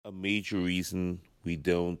major reason we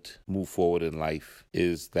don't move forward in life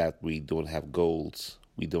is that we don't have goals.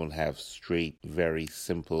 We don't have straight, very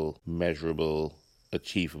simple, measurable,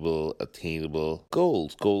 achievable, attainable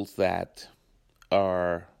goals that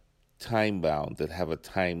are time bound, that have a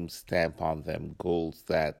time stamp on them, goals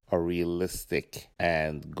that are realistic,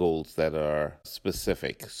 and goals that are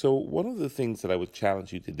specific. So one of the things that I would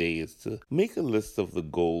challenge you today is to make a list of the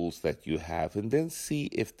goals that you have and then see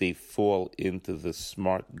if they fall into the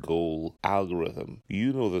SMART goal algorithm.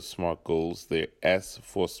 You know the SMART goals. They're S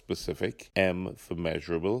for specific, M for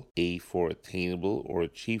measurable, A for attainable or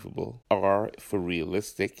achievable, R for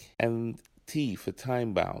realistic, and T for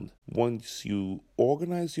time bound. Once you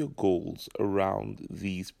organize your goals around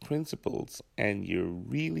these principles and you're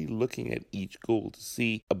really looking at each goal to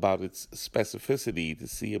see about its specificity, to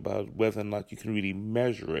see about whether or not you can really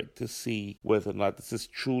measure it, to see whether or not this is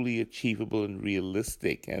truly achievable and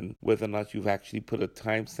realistic, and whether or not you've actually put a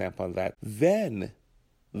timestamp on that,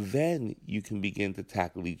 then you can begin to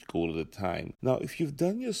tackle each goal at a time. Now, if you've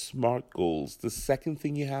done your SMART goals, the second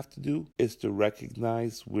thing you have to do is to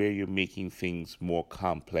recognize where you're making things more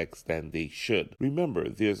complex than they should. Remember,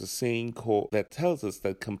 there's a saying that tells us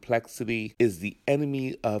that complexity is the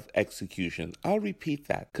enemy of execution. I'll repeat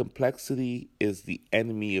that. Complexity is the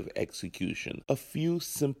enemy of execution. A few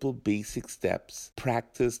simple basic steps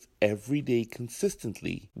practiced every day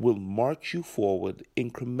consistently will march you forward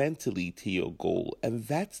incrementally to your goal. And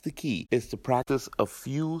that's the key, is to practice a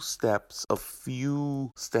few steps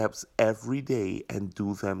every day and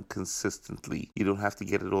do them consistently. You don't have to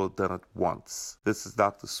get it all done at once. This is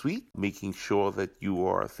Dr. Sweet, making sure that you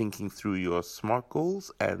are thinking through your SMART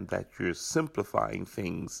goals and that you're simplifying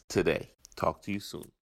things today. Talk to you soon.